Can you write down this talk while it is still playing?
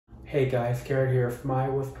Hey guys, Garrett here from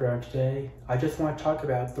iOS Pro. Today, I just want to talk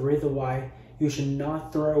about the reason why you should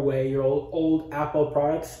not throw away your old Apple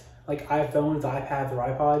products like iPhones, iPads, or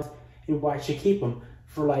iPods, and why you should keep them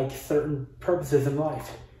for like certain purposes in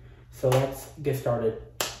life. So let's get started.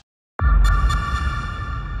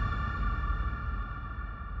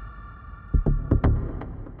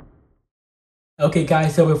 Okay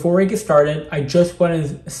guys, so before we get started, I just want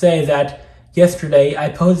to say that yesterday I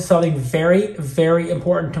posted something very, very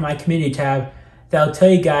important to my community tab that'll tell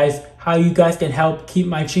you guys how you guys can help keep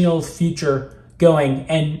my channel's future going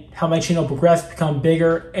and how my channel progress, become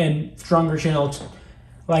bigger and stronger channel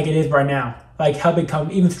like it is right now. Like how it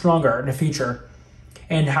become even stronger in the future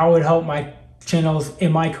and how it would help my channels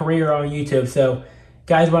in my career on YouTube. So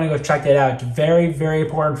guys want to go check that out. It's very, very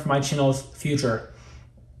important for my channel's future.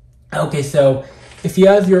 Okay, so if you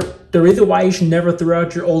have the reason why you should never throw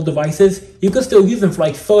out your old devices, you can still use them for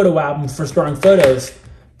like photo albums for storing photos,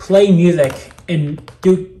 play music, and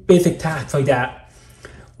do basic tasks like that.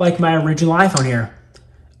 Like my original iPhone here.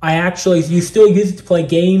 You still use it to play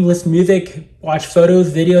games, listen to music, watch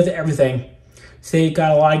photos, videos, everything. So you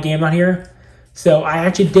got a lot of games on here. So I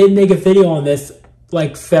actually did make a video on this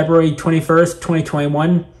like February 21st,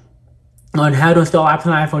 2021 on how to install apps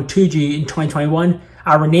on iPhone 2G in 2021.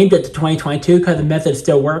 I renamed it to 2022 because the method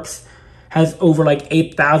still works. Has over like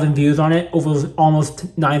 8,000 views on it, over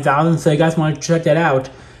almost 9,000. So you guys want to check that out.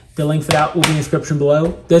 The link for that will be in the description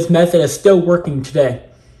below. This method is still working today.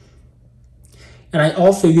 And I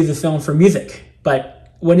also use this phone for music.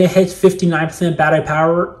 But when it hits 59% battery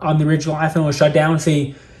power on the original iPhone, it will shut down.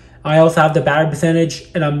 See, I also have the battery percentage,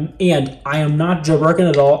 and I am not jailbroken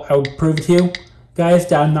at all. I will prove it to you guys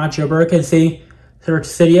that I'm not jailbroken. See, search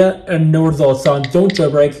Cydia and no results, so don't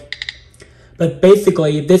jailbreak. But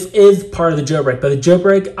basically, this is part of the jailbreak. But the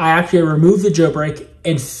jailbreak, I actually removed the jailbreak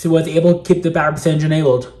and was able to keep the battery percentage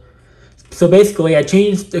enabled. So basically, I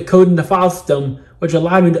changed the code in the file system, which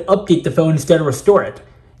allowed me to update the phone instead of restore it.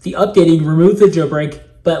 The updating removed the jailbreak,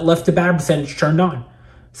 but left the battery percentage turned on.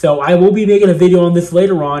 So I will be making a video on this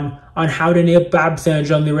later on how to enable battery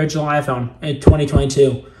percentage on the original iPhone in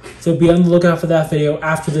 2022. So be on the lookout for that video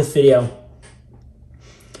after this video.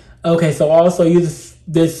 Okay, so I'll also use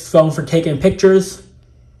this phone for taking pictures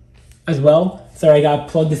as well. Sorry, I got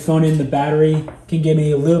to plug this phone in. The battery can give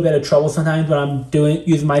me a little bit of trouble sometimes when I'm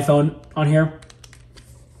using my phone on here.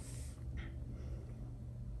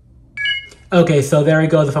 Okay, so there we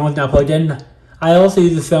go. The phone's now plugged in. I also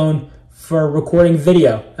use this phone for recording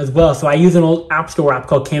video as well. So I use an old App Store app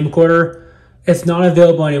called Camcorder. It's not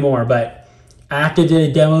available anymore, but I actually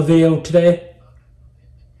did a demo video today.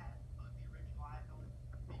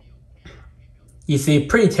 You see,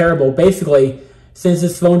 pretty terrible. Basically, since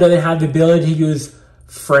this phone doesn't have the ability to use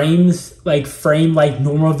frames, like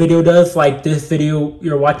normal video does, like this video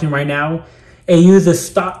you're watching right now, it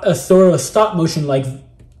uses a sort of a stop motion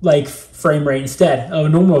like frame rate instead of a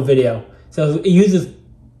normal video. So it uses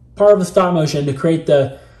part of the stop motion to create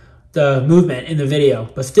the movement in the video,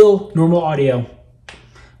 but still normal audio,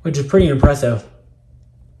 which is pretty impressive.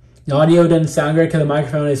 The audio doesn't sound great because the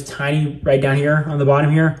microphone is tiny right down here on the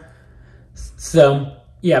bottom here. So,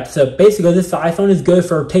 yeah, so basically this iPhone is good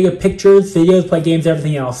for taking pictures, videos, play games,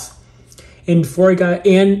 everything else. And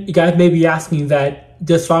you guys may be asking that,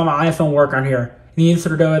 does Find My iPhone work on here? And the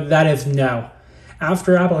answer to that is no.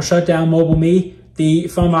 After Apple shut down MobileMe, the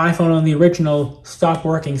Find My iPhone on the original stopped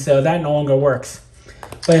working, so that no longer works.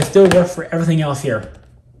 But it still works for everything else here.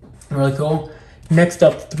 Really cool. Next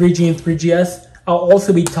up, 3G and 3GS. I'll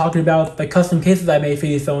also be talking about the custom cases I made for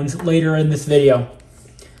these phones later in this video.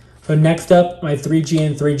 So next up, my 3G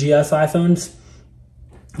and 3GS iPhones.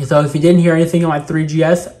 So if you didn't hear anything on my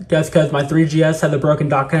 3GS, that's because my 3GS had the broken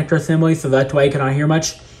dock connector assembly, so that's why you cannot hear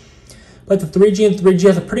much. But the 3G and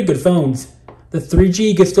 3GS are pretty good phones. The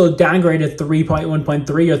 3G gets still downgraded to 3.1.3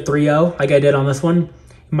 or 3.0, like I did on this one.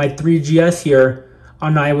 My 3GS here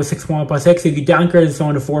on iOS 6.1.6, you can downgrade this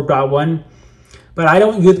one to 4.1. But I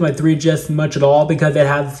don't use my 3GS much at all because it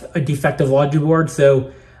has a defective logic board,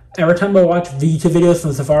 so every time I watch YouTube videos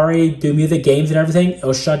from Safari, do music, games, and everything,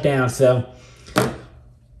 it'll shut down. So,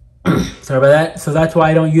 sorry about that. So that's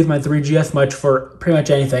why I don't use my 3GS much for pretty much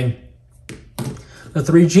anything. The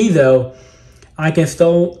 3G though, you can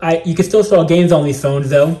still install games on these phones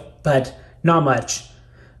though, but not much.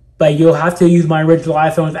 But you'll have to use my original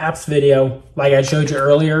iPhone's apps video, like I showed you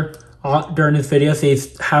earlier during this video. See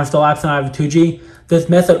how to install apps on iPhone 2G. This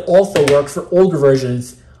method also works for older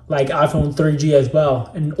versions, like iPhone 3G as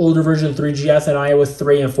well, an older version of 3GS and iOS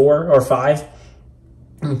 3 and 4 or 5.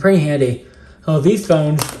 Pretty handy. So these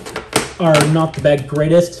phones are not the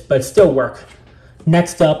greatest, but still work.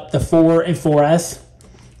 Next up, the 4 and 4S.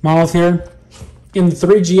 models here. In the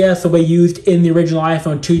 3GS will be used in the original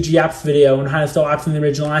iPhone 2G apps video and how to install apps in the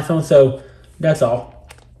original iPhone, so that's all.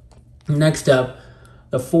 Next up,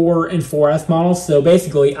 the 4 and 4S models. So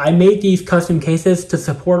basically, I made these custom cases to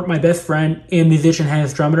support my best friend and musician Hannah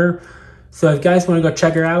Strummeter. So if you guys want to go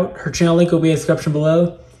check her out, her channel link will be in the description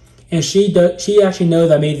below. And she actually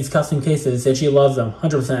knows I made these custom cases and she loves them,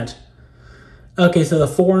 100%. Okay, so the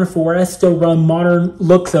 4 and 4S still run modern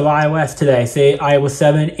looks of iOS today, say iOS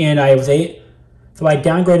 7 and iOS 8. So I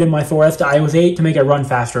downgraded my 4S to iOS 8 to make it run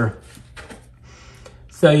faster.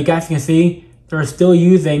 So you guys can see they're still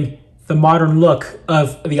using the modern look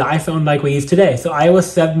of the iPhone like we use today. So iOS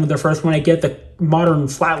 7 was the first one to get the modern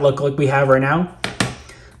flat look like we have right now.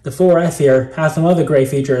 The 4S here has some other great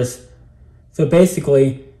features. So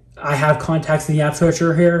basically, I have contacts in the app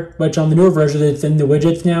switcher here, which on the newer version it's in the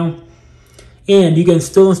widgets now. And you can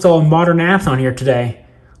still install modern apps on here today,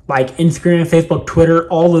 like Instagram, Facebook, Twitter,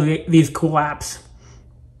 all of these cool apps,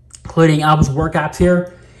 including Apple's work apps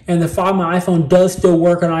here. And the Find My iPhone does still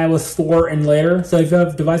work on iOS 4 and later. So if you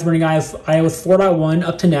have a device running iOS 4.1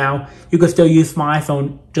 up to now, you can still use my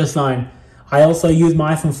iPhone just fine. I also use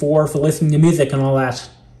my iPhone 4 for listening to music and all that.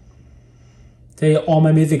 See all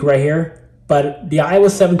my music right here. But the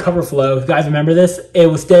iOS 7 cover flow, if you guys remember this, it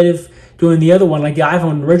was instead of doing the other one like the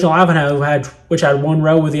original iPhone had, which had one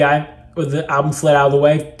row with the album slid out of the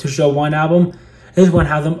way to show one album. This one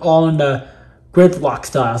has them all in the gridlock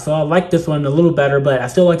style. So I like this one a little better, but I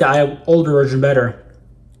still like the older version better.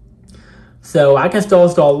 So I can still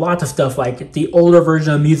install lots of stuff like the older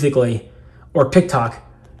version of Musical.ly or TikTok.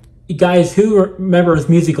 You guys who remembers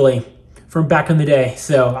Musical.ly from back in the day?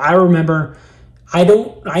 So I remember. I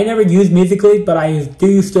never use Musical.ly, but I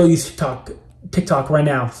do still use TikTok right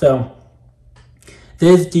now. So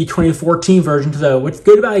this is the 2014 version. So what's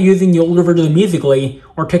good about using the older version of Musical.ly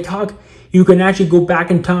or TikTok, you can actually go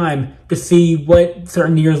back in time to see what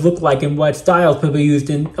certain years look like and what styles people used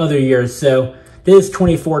in other years. So this is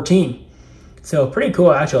 2014. So pretty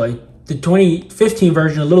cool actually. The 2015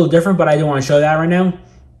 version is a little different, but I don't want to show that right now.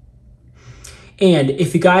 And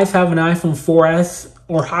if you guys have an iPhone 4S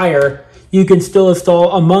or higher, you can still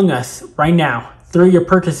install Among Us right now through your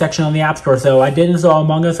purchase section on the App Store. So I did install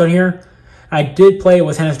Among Us on here. I did play it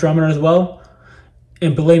with Hannah Strummeter as well.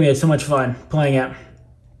 And believe me, it's so much fun playing it.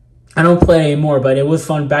 I don't play it anymore, but it was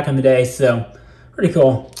fun back in the day. So pretty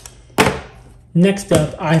cool. Next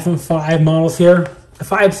up, iPhone 5 models here. The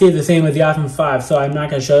 5C is the same as the iPhone 5, so I'm not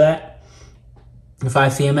going to show that. The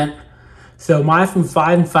 5C I meant. So my iPhone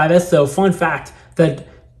 5 and 5S, so fun fact that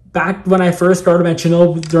back when I first started my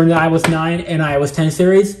channel during the iOS 9 and iOS 10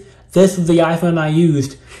 series, this was the iPhone I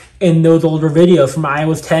used in those older videos from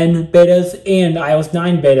iOS 10 betas and iOS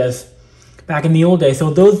 9 betas back in the old days. So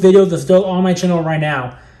those videos are still on my channel right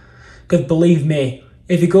now. Because believe me,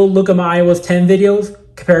 if you go look at my iOS 10 videos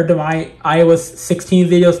compared to my iOS 16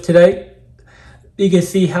 videos today, you can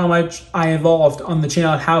see how much I evolved on the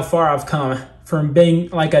channel and how far I've come from being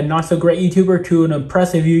like a not so great YouTuber to an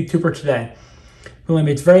impressive YouTuber today. Believe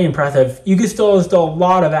me, it's very impressive. You can still install a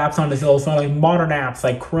lot of apps on this old phone, like modern apps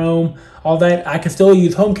like Chrome, all that. I can still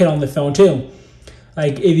use HomeKit on the phone too.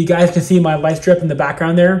 Like if you guys can see my light strip in the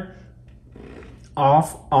background there,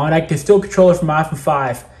 off, on, I can still control it from my iPhone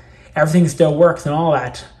 5. Everything still works and all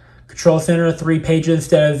that. Control Center, 3 pages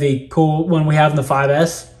instead of the cool one we have in the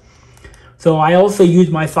 5S. So I also use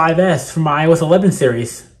my 5S from my iOS 11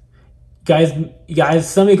 series. A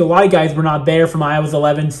lot of guys were not there from my iOS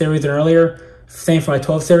 11 series and earlier. Same for my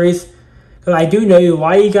 12 series. Because I do know a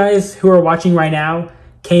lot of you guys who are watching right now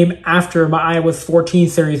came after my iOS 14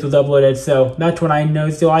 series was uploaded. So that's when I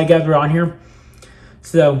noticed a lot of guys were on here.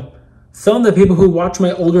 So some of the people who watch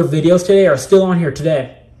my older videos today are still on here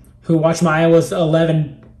today. Who watch my iOS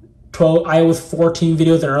 11, 12, iOS 14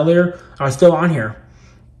 videos and earlier are still on here.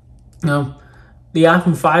 The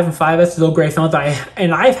iPhone 5 and 5S is still great phones. I've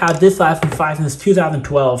had this iPhone 5 since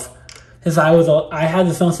 2012. I had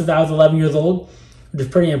this phone since I was 11 years old, which is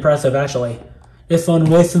pretty impressive actually. This phone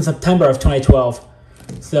released in September of 2012.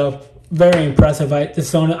 So very impressive.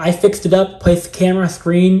 This phone, I fixed it up, placed the camera,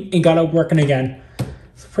 screen, and got it working again.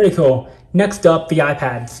 It's pretty cool. Next up, the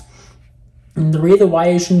iPads. And the reason why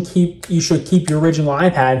you should keep your original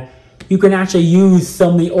iPad, you can actually use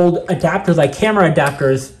some of the old adapters, like camera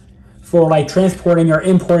adapters, for like transporting or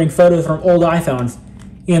importing photos from old iPhones.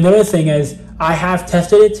 And the other thing is, I have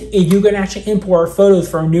tested it, and you can actually import photos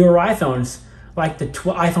from newer iPhones, like the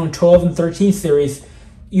iPhone 12 and 13 series.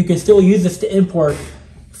 You can still use this to import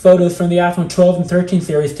photos from the iPhone 12 and 13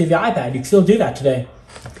 series to the iPad. You can still do that today.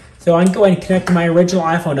 So I'm going to connect my original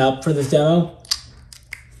iPhone up for this demo.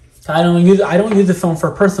 I don't use the phone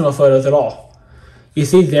for personal photos at all. You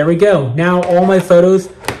see, there we go. Now all my photos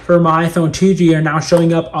for my iPhone 2G are now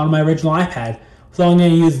showing up on my original iPad. So I'm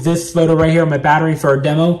going to use this photo right here on my battery for a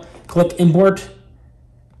demo. Click import,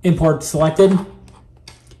 import selected.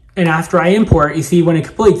 And after I import, you see when it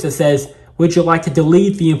completes, it says, would you like to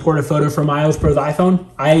delete the imported photo from iOS Pro's iPhone?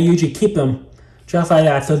 I usually keep them just like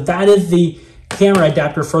that. So that is the camera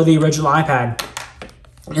adapter for the original iPad.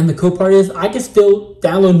 And the cool part is I can still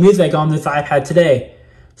download music on this iPad today.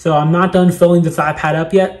 So I'm not done filling this iPad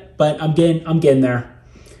up yet, but I'm getting there.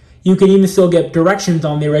 You can even still get directions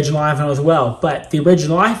on the original iPhone as well. But the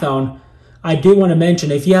original iPhone, I do want to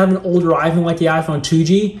mention, if you have an older iPhone like the iPhone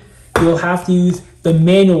 2G, you'll have to use the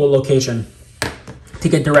manual location to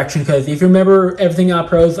get direction. Because if you remember Everything Out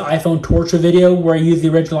Pro's iPhone torture video where I used the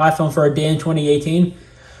original iPhone for a day in 2018,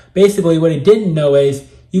 basically what it didn't know is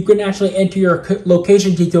you can actually enter your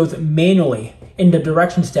location details manually in the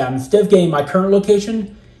directions tab. Instead of getting my current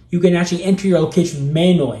location, you can actually enter your location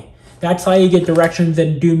manually. That's how you get directions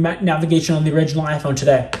and do navigation on the original iPhone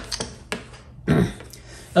today.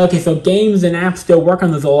 Okay, so games and apps still work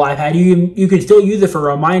on this old iPad. You can still use it for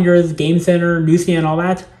reminders, Game Center, Newsstand, all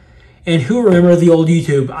that. And who remembers the old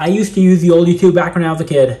YouTube? I used to use the old YouTube back when I was a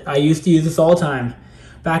kid. I used to use this all the time.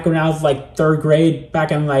 Back when I was like 3rd grade,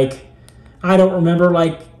 back in like, I don't remember,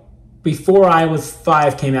 like before iOS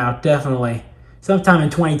 5 came out, definitely. Sometime in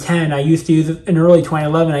 2010, I used to use it, in early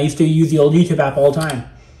 2011, I used to use the old YouTube app all the time.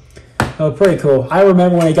 Oh, pretty cool. I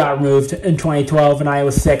remember when it got removed in 2012 and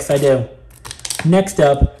iOS 6, I do. Next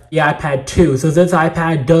up, the iPad 2. So this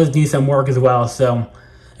iPad does need some work as well. So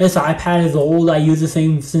this iPad is old. I use this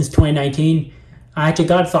thing since 2019. I actually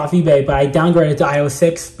got it off eBay, but I downgraded to iOS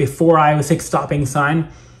 6 before iOS 6 stopped being signed.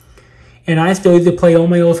 And I still use it to play all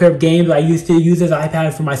my old favorite games. I used to use this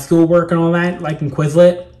iPad for my schoolwork and all that, like in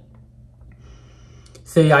Quizlet.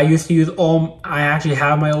 So I used to use I actually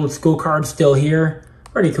have my old school cards still here.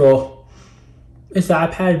 Pretty cool. This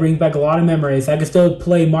iPad brings back a lot of memories. I can still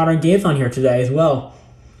play modern games on here today as well.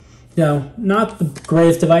 So, not the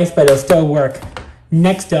greatest device, but it'll still work.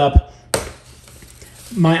 Next up,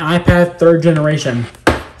 my iPad 3rd generation.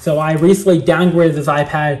 So I recently downgraded this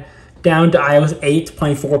iPad down to iOS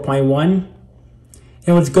 8.4.1.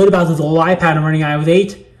 And what's good about this old iPad I'm running iOS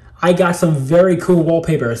 8, I got some very cool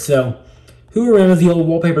wallpapers. So who remembers the old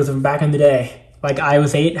wallpapers from back in the day? Like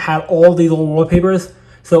iOS 8 had all these old wallpapers.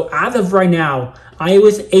 So as of right now,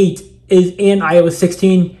 iOS 8 and iOS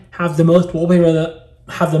 16 have the most wallpaper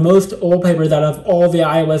out of all the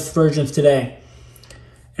iOS versions today.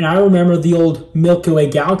 And I remember the old Milky Way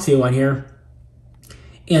Galaxy one here.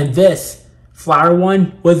 And this flower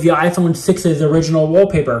one was the iPhone 6's original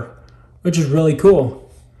wallpaper, which is really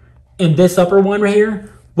cool. And this upper one right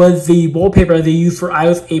here was the wallpaper they used for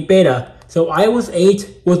iOS 8 beta. So iOS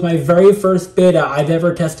 8 was my very first beta I've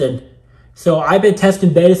ever tested. So I've been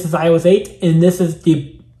testing beta since iOS 8, and this is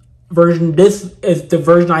the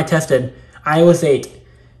version I tested, iOS 8.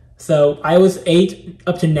 So iOS 8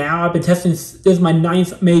 up to now, I've been testing, this is my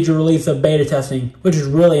 9th major release of beta testing, which is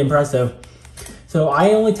really impressive. So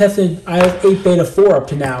I only tested iOS 8 beta 4 up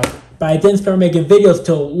to now, but I didn't start making videos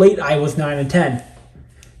till late iOS 9 and 10.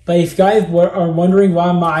 But if you guys are wondering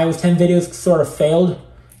why my iOS 10 videos sort of failed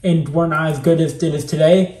and were not as good as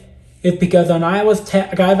today, it's because on iOS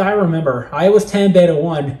 10, guys, I remember, iOS 10 beta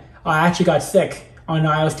 1, I actually got sick on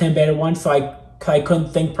iOS 10 beta 1, so I couldn't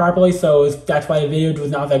think properly, so that's why the video was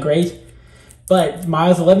not that great. But my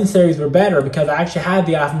iOS 11 series were better because I actually had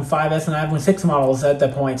the iPhone 5S and iPhone 6 models at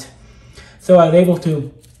that point. So I was able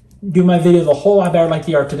to do my videos a whole lot better like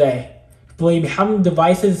they are today. Believe me, having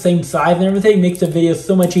devices the same size and everything makes the videos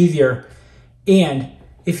so much easier. And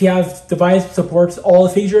if you have device that supports all the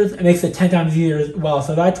features, it makes it 10 times easier as well.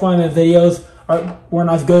 So that's why my videos weren't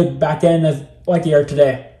as good back then as like they are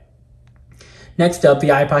today. Next up, the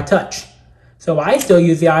iPod Touch. So I still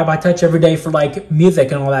use the iPod Touch every day for like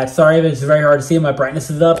music and all that. Sorry if it's very hard to see, my brightness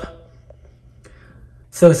is up.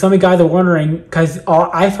 So some of you guys are wondering, because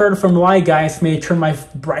I've heard from a lot of guys may turn my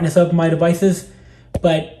brightness up on my devices,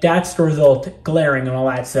 but that's the result, glaring and all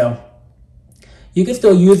that. So you can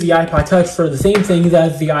still use the iPod Touch for the same things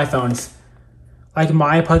as the iPhones. Like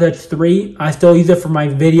my iPod Touch 3, I still use it for my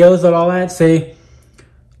videos and all that. Say,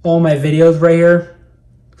 all my videos right here.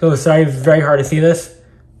 So sorry, it's very hard to see this.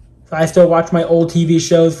 So I still watch my old TV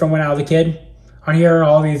shows from when I was a kid. On here,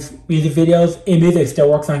 all these music videos, and music still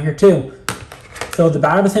works on here too. So the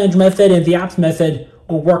battery percentage method and the apps method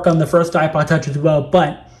will work on the first iPod Touch as well,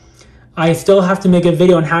 but I still have to make a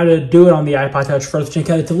video on how to do it on the iPod Touch first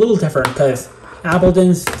because it's a little different because Apple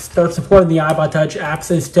didn't start supporting the iPod Touch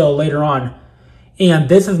apps until later on. And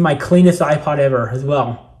this is my cleanest iPod ever as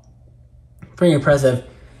well. Pretty impressive.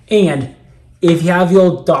 And if you have the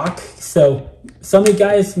old dock, so some of you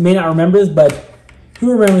guys may not remember this, but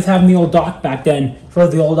who remembers having the old dock back then for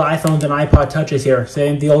the old iPhones and iPod touches here?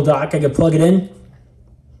 Saying the old dock, I could plug it in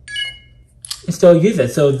and still use it.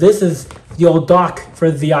 So this is the old dock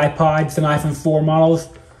for the iPods and iPhone 4 models.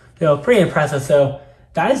 So pretty impressive. So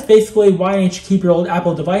that is basically why you should keep your old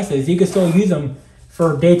Apple devices. You can still use them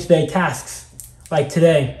for day-to-day tasks like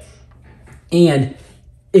today. And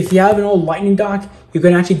if you have an old Lightning dock, you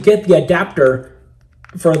can actually get the adapter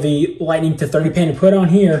for the Lightning to 30 pin to put on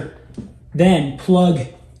here, then plug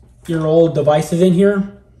your old devices in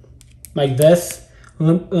here like this.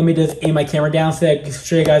 Let me just aim my camera down so I can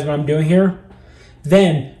show you guys what I'm doing here.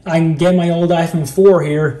 Then I can get my old iPhone 4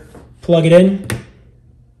 here, plug it in,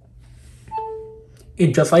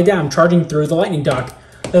 and just like that, I'm charging through the Lightning dock.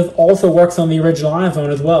 This also works on the original iPhone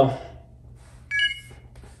as well.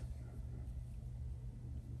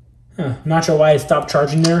 Not sure why it stopped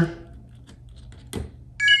charging there.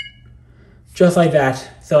 Just like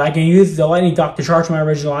that. So I can use the Lightning dock to charge my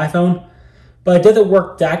original iPhone, but it doesn't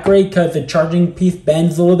work that great because the charging piece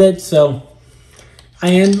bends a little bit. So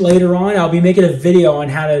later on, I'll be making a video on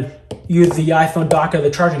how to use the iPhone dock as a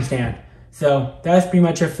charging stand. So that's pretty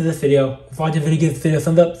much it for this video. If you liked the video, give this video a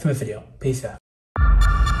thumbs up. See my video. Peace out.